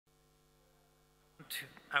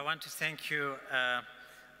I want to thank you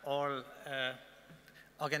all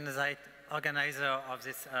organizer of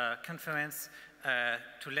this conference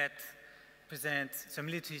to let present the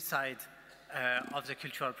military side of the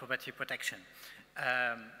cultural property protection.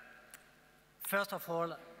 First of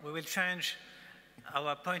all, we will change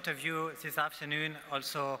our point of view this afternoon.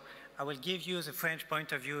 Also, I will give you the French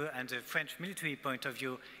point of view and the French military point of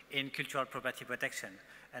view in cultural property protection.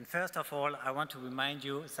 And first of all, I want to remind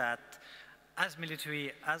you that as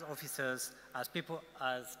military, as officers, as people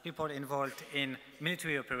involved in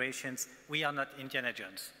military operations, we are not Indiana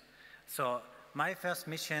Jones. So my first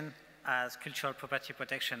mission as cultural property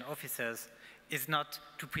protection officers is not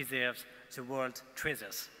to preserve the world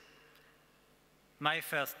treasures. My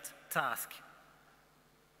first task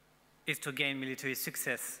is to gain military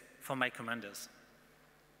success for my commanders.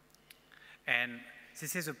 And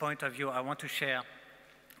this is a point of view I want to share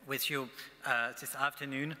with you this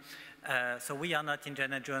afternoon. So we are not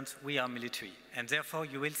Indiana Jones, we are military. And therefore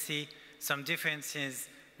you will see some differences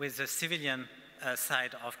with the civilian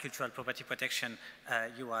side of cultural property protection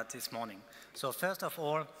you had this morning. So first of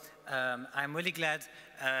all, I'm really glad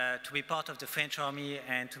to be part of the French Army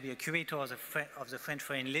and to be a curator of the French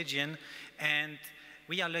Foreign Legion. And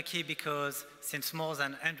we are lucky because since more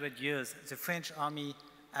than 100 years, the French Army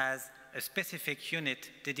has a specific unit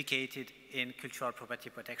dedicated in cultural property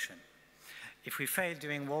protection. If we failed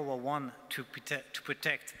during World War I to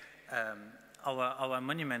protect our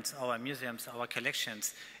monuments, our museums, our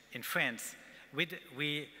collections in France,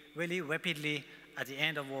 we really rapidly, at the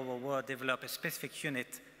end of World War I, developed a specific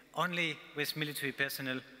unit only with military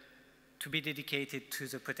personnel to be dedicated to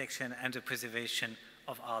the protection and the preservation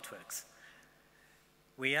of artworks.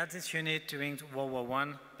 We had this unit during World War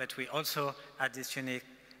I, but we also had this unit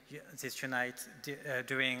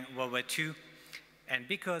during World War II. And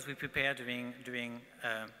because we prepared during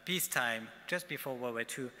peacetime, just before World War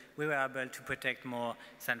II, we were able to protect more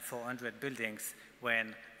than 400 buildings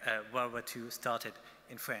when World War II started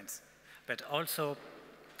in France. But also,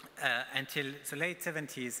 until the late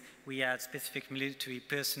 70s, we had specific military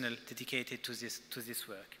personnel dedicated to this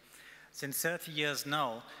work. Since 30 years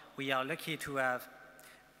now, we are lucky to have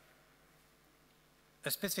a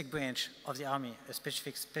specific branch of the Army, a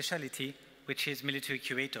specific specialty, which is military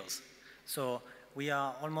curators. So we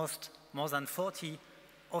are almost more than 40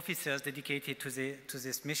 officers dedicated to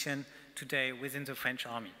this mission today within the French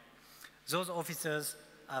Army. Those officers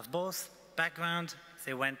have both background,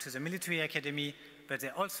 they went to the military academy, but they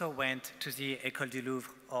also went to the École du Louvre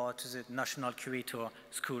or to the National Curator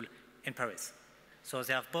School in Paris. So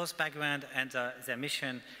they have both background, and their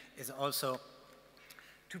mission is also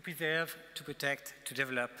to preserve, to protect, to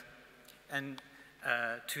develop, and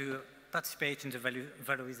to participate in the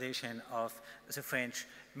valorization of the French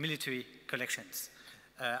military collections.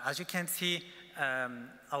 As you can see,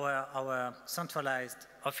 our centralized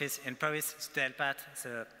office in Paris, CDLPAT,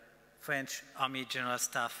 the French Army General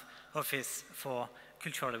Staff Office for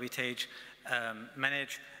Cultural Heritage,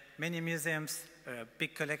 manage many museums,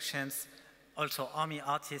 big collections, also army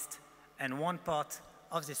artists, and one part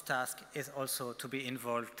of this task is also to be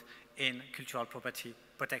involved in cultural property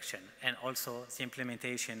protection and also the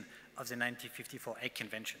implementation of the 1954 Hague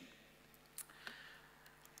Convention.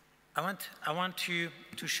 I want to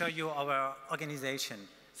show you our organization,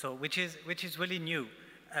 so which is really new.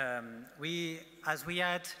 As we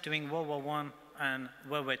had during World War I and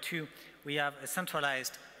World War II, we have a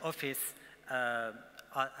centralized office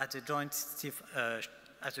at the Joint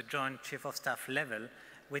Chief of Staff level,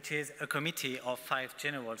 which is a committee of 5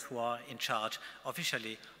 generals who are in charge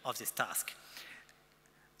officially of this task.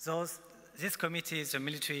 This committee, the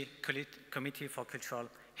Military Committee for Cultural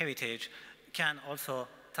Heritage, can also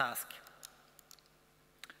task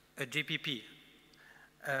a GPP,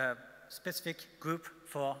 a specific group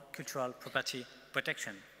for cultural property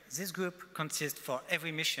protection. This group consists for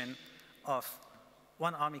every mission of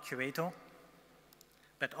one army curator,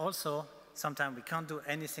 but also sometimes we can't do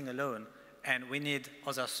anything alone and we need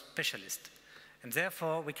other specialists. And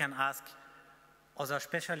therefore we can ask other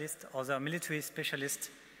specialists, other military specialists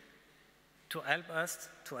to help us,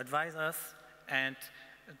 to advise us, and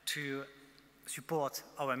to support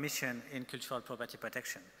our mission in cultural property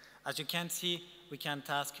protection. As you can see, we can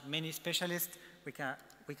task many specialists. We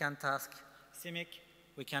can task CIMIC,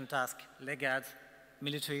 we can task legads,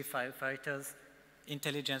 military firefighters,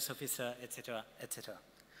 intelligence officer, etc., etc.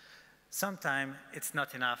 Sometimes it's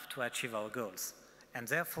not enough to achieve our goals, and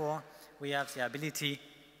therefore we have the ability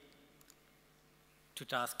to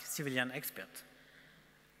task civilian experts.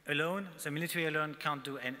 Alone, the military alone can't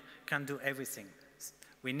do everything.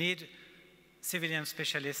 We need civilian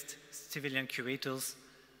specialists, civilian curators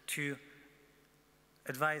to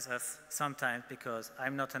advise us sometimes because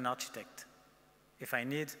I'm not an architect. If I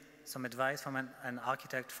need some advice from an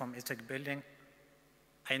architect from historic building,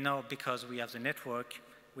 I know because we have the network,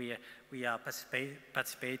 we are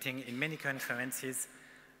participating in many conferences,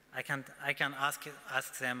 I can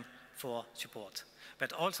ask them for support.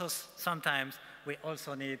 But also sometimes we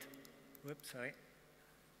also need,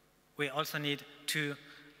 we also need to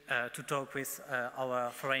talk with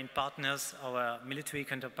our foreign partners, our military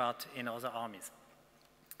counterpart in other armies.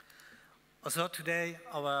 Also today,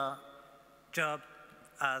 our job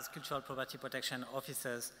as cultural property protection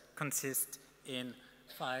officers consists in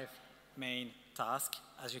 5 main tasks,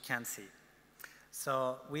 as you can see.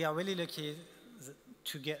 So we are really lucky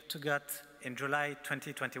to get in July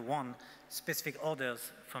 2021 specific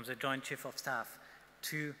orders from the Joint Chief of Staff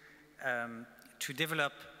to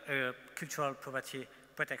develop a cultural property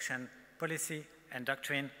protection policy and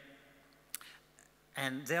doctrine,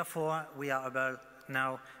 and therefore we are able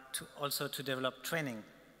now to also to develop training.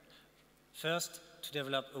 First, to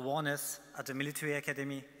develop awareness at the military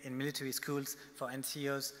academy, in military schools for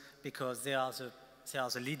NCOs, because they are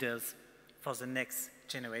the leaders for the next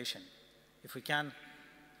generation. If we can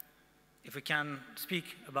speak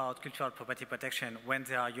about cultural property protection when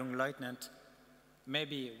they are young lieutenants,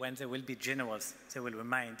 maybe when they will be generals, they will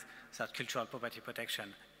remind that cultural property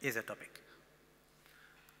protection is a topic.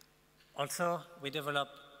 Also, we develop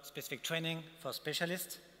specific training for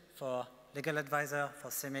specialists, for legal advisor, for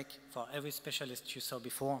CEMIC, for every specialist you saw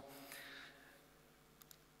before.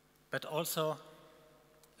 But also,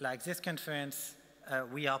 like this conference,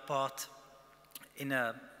 we are part in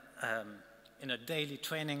a daily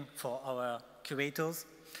training for our curators.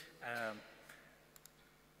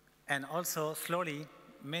 And also, slowly,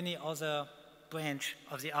 many other branches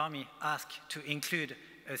of the Army ask to include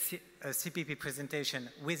a CPP presentation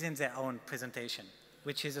within their own presentation,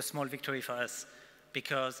 which is a small victory for us,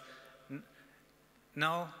 because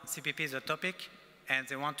now CPP is a topic, and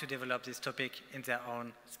they want to develop this topic in their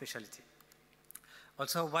own specialty.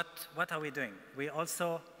 Also, what are we doing? We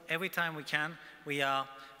also, every time we can, we are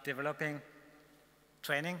developing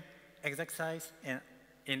training, exercise.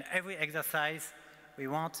 In every exercise, we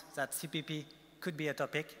want that CPP could be a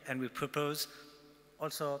topic, and we propose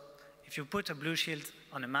also, if you put a blue shield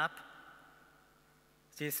on a map,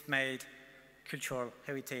 this made cultural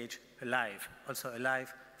heritage alive, also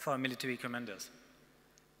alive for military commanders.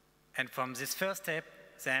 And from this first step,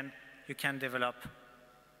 then you can develop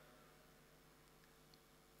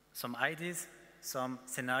some ideas, some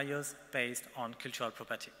scenarios based on cultural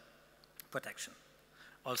property protection.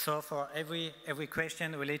 Also, for every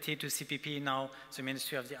question related to CPP, now the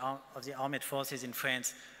Ministry of the Armed Forces in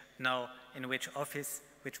France know in which office,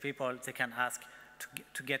 which people they can ask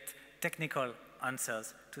to get technical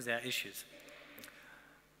answers to their issues.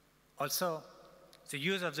 Also, the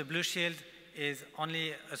use of the blue shield is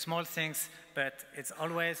only a small thing, but it's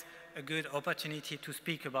always a good opportunity to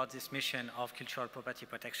speak about this mission of cultural property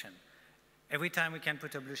protection. Every time we can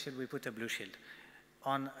put a blue shield, we put a blue shield.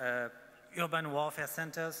 On urban warfare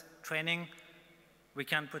centers, training, we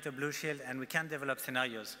can put a blue shield and we can develop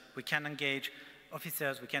scenarios. We can engage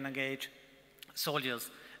officers, we can engage soldiers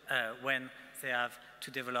when they have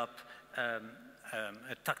to develop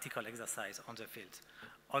a tactical exercise on the field.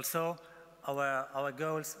 Also, our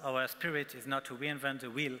goals, our spirit is not to reinvent the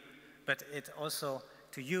wheel, but it's also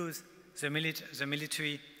to use the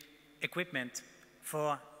military equipment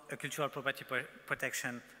for a cultural property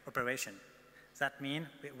protection operation. That means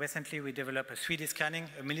recently we developed a 3D scanning,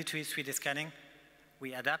 a military 3D scanning.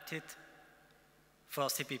 We adapt it for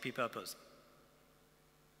CPP purpose.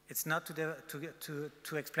 It's not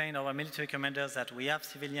to explain our military commanders that we have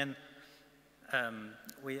civilian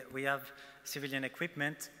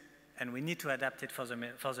equipment, and we need to adapt it for the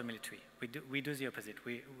military. We do the opposite.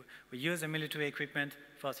 We use the military equipment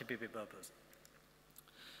for CPP purpose.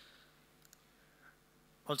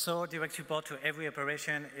 Also, direct support to every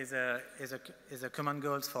operation is a common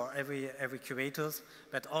goal for every curators,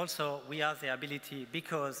 but also we have the ability,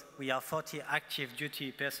 because we are 40 active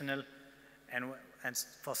duty personnel, and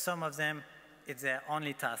for some of them, it's their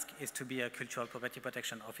only task is to be a cultural property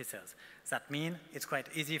protection officers. That means it's quite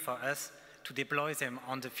easy for us to deploy them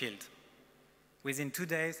on the field. Within 2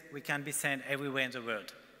 days, we can be sent everywhere in the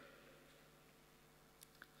world.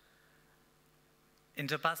 In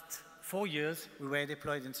the past 4 years, we were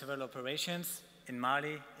deployed in several operations in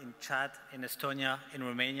Mali, in Chad, in Estonia, in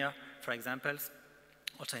Romania, for example,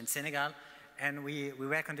 also in Senegal, and we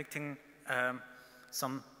were conducting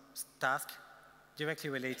some tasks directly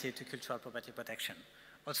related to cultural property protection.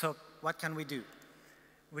 Also, what can we do?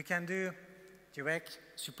 We can do direct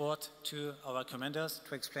support to our commanders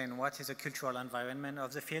to explain what is the cultural environment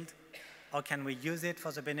of the field, how can we use it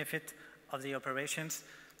for the benefit of the operations.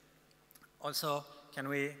 Also, can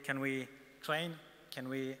we train, can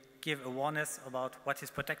we give awareness about what is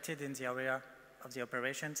protected in the area of the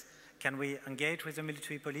operations? Can we engage with the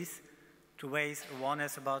military police to raise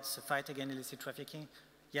awareness about the fight against illicit trafficking?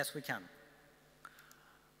 Yes, we can.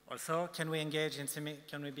 Also, can we be engaged in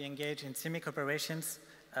CIMIC operations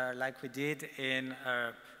like we did in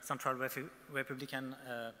Central African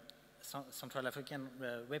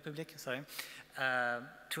Republic,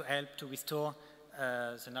 to help to restore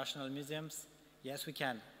the national museums? Yes, we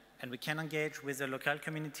can. And we can engage with the local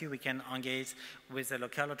community, we can engage with the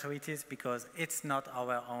local authorities because it's not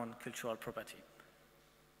our own cultural property.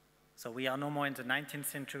 So we are no more in the 19th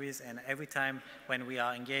centuries, and every time when we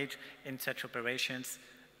are engaged in such operations,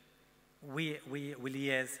 we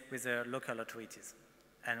liaise with the local authorities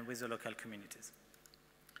and with the local communities.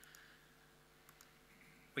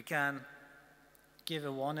 We can give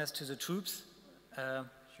awareness to the troops.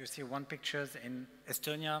 You see one picture in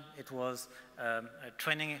Estonia. It was a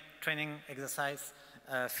training exercise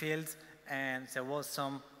field, and there was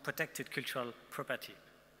some protected cultural property.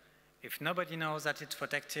 If nobody knows that it's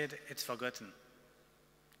protected, it's forgotten.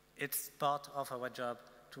 It's part of our job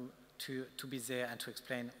to be there and to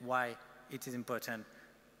explain why it is important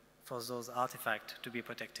for those artifacts to be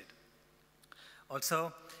protected.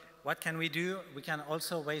 Also, what can we do? We can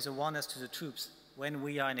also raise awareness to the troops. When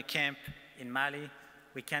we are in a camp in Mali,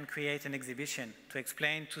 we can create an exhibition to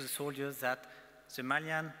explain to the soldiers that the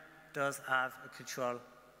Malian does have a cultural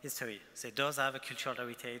history. They does have a cultural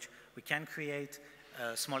heritage. We can create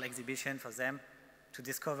a small exhibition for them to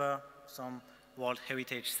discover some World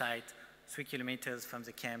Heritage site 3 kilometers from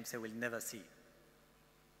the camp they will never see.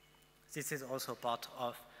 This is also part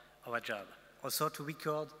of our job. Also to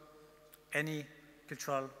record any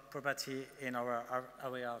cultural property in our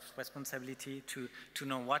area of responsibility, to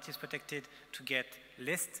know what is protected, to get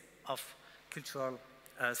list of cultural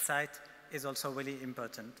sites is also really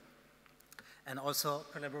important. And also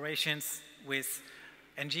collaborations with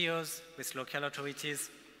NGOs, with local authorities,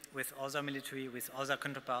 with other military, with other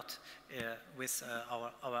counterparts, with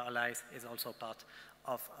our allies is also part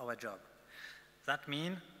of our job. That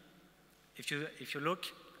means, if you look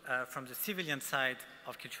from the civilian side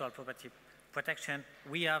of cultural property protection,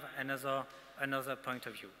 we have another point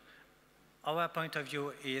of view. Our point of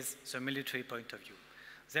view is the military point of view.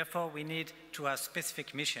 Therefore, we need to have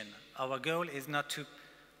specific mission. Our goal is not to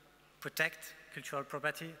protect cultural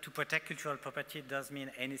property. To protect cultural property doesn't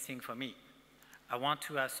mean anything for me. I want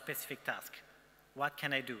to have specific task. What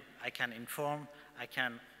can I do? I can inform, I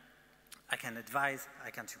can advise, I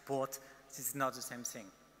can support. This is not the same thing.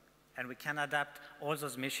 And we can adapt all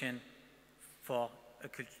those missions for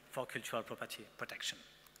cultural property protection.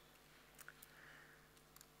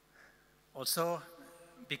 Also,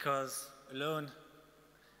 because alone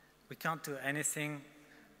we can't do anything,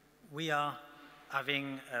 we are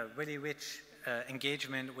having a really rich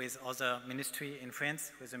engagement with other ministries in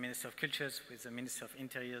France, with the Ministry of Cultures, with the Ministry of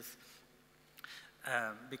Interiors,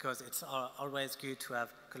 because it's always good to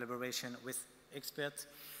have collaboration with experts.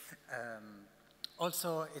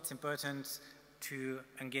 Also, it's important to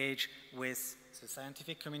engage with the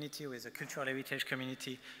scientific community, with the cultural heritage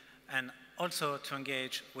community, and also to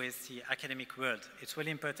engage with the academic world. It's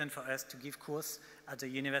really important for us to give course at the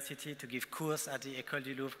university, to give course at the École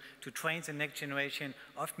du Louvre, to train the next generation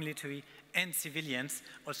of military and civilians,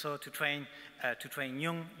 also to train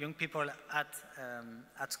young people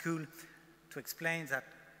at school, to explain that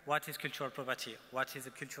what is cultural property, what is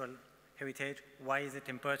a cultural heritage, why is it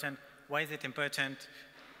important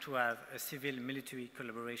to have a civil-military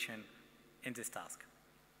collaboration in this task.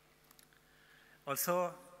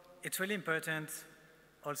 Also, it's really important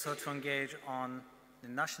also to engage on the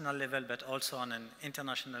national level, but also on an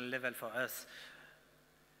international level for us.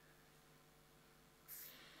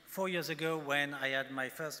 4 years ago, when I had my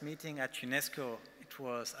first meeting at UNESCO,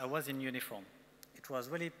 I was in uniform. It was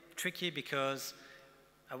really tricky because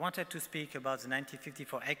I wanted to speak about the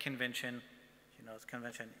 1954 Hague Convention, the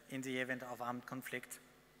convention in the event of armed conflict.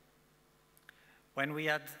 When we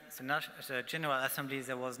had the General Assembly,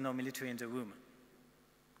 there was no military in the room.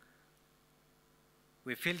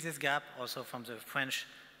 We filled this gap also from the French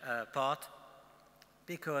part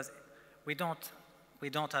because we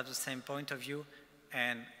don't have the same point of view,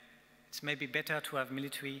 and it's maybe better to have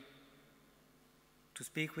military to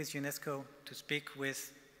speak with UNESCO, to speak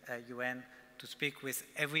with UN, to speak with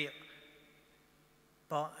every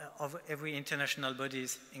international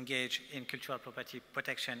bodies engaged in cultural property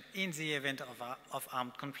protection in the event of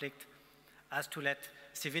armed conflict, as to let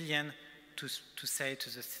civilians to say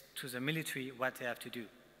to the military what they have to do.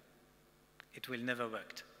 It will never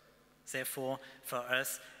work. Therefore, for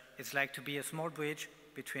us, it's like to be a small bridge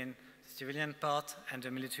between the civilian part and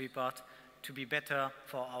the military part to be better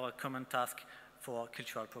for our common task for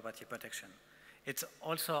cultural property protection. It's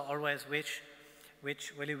also always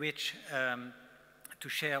really rich to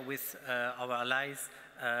share with our allies,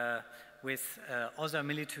 with other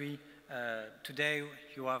military. Today,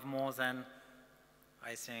 you have more than,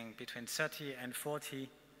 I think, between 30 and 40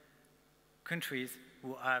 countries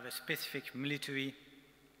who have a specific military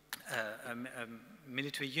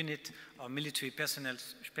military unit or military personnel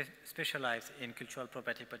specialized in cultural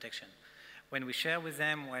property protection. When we share with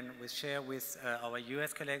them, when we share with our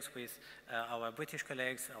US colleagues, with our British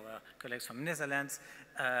colleagues, our colleagues from Netherlands,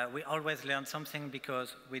 we always learn something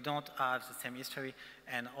because we don't have the same history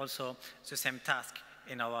and also the same task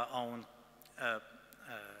in our own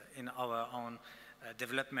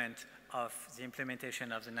development of the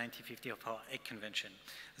implementation of the 1950 of our Hague Convention.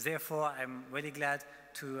 Therefore, I'm really glad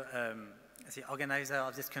to the organizer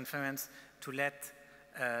of this conference to let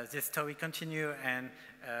this story continue and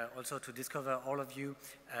also to discover all of you.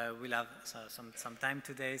 We'll have some time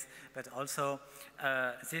today, but also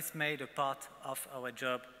this made a part of our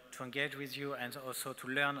job to engage with you and also to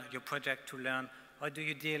learn your project, to learn how do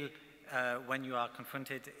you deal when you are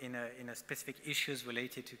confronted in a specific issues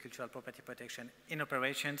related to cultural property protection in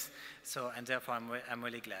operations. So, and therefore I'm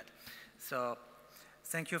really glad. So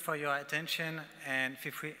thank you for your attention and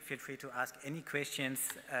feel free to ask any questions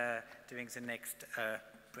during the next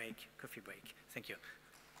break, coffee break. Thank you.